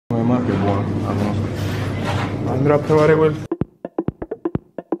marca è buona, la conosco. Andrò a provare quel...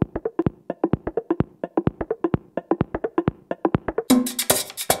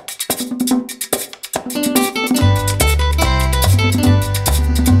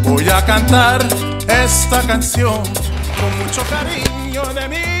 Voy a cantar esta canción con mucho cariño de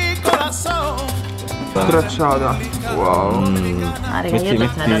mi corazón. Stracciata. Wow. Raga, io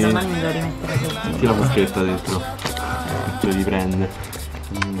da domani mi devo rimettere tutto. Metti la moschetta dentro. Te li prende.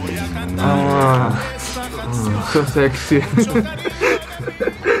 So sexy.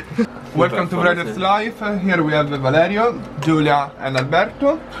 Welcome to Brothers Life. Here we have Valerio, Giulia and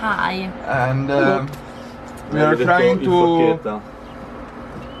Alberto. Hi. And we are trying to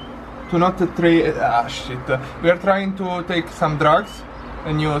not trade. Ah shit. We are trying to take some drugs,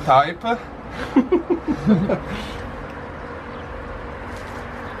 a new type.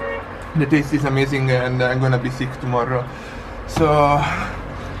 The taste is amazing and I'm gonna be sick tomorrow. So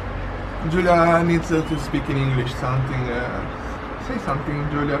Giulia needs to speak in English something. Say something,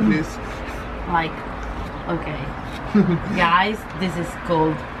 Giulia, please. Like, okay. Guys, this is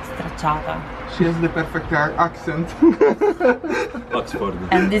called Stracciata. She has the perfect accent. Oxford.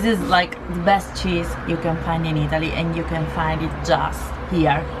 And this is like the best cheese you can find in Italy, and you can find it just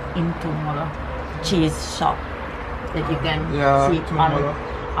here in Tumolo cheese shop that you can see on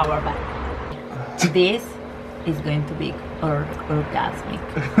our back. This is going to be orgasmic.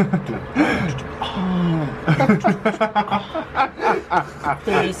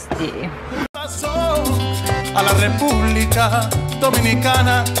 Tasty. A la República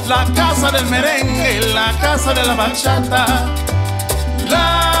Dominicana, la casa del merengue, la casa de la bachata.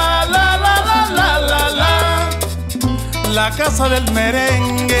 La la la la la la la, la casa del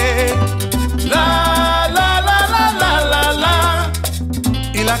merengue. La la la la la la la,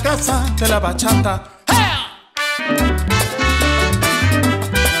 y la casa de la bachata.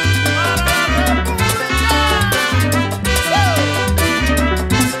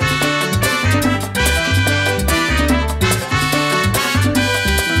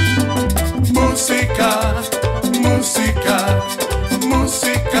 Música, música,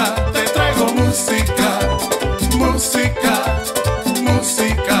 música, te traigo música, música,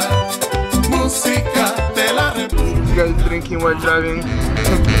 música, música de la República. This guy is drinking while driving.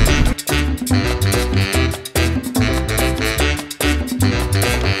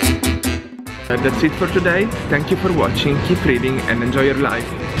 That's it for today. Thank you for watching. Keep reading and enjoy your life.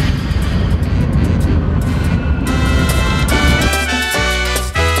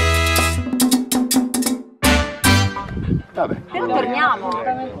 Vabbè, Però torniamo.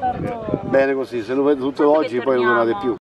 bene così, se lo vedo tutto oggi poi non lo vede più.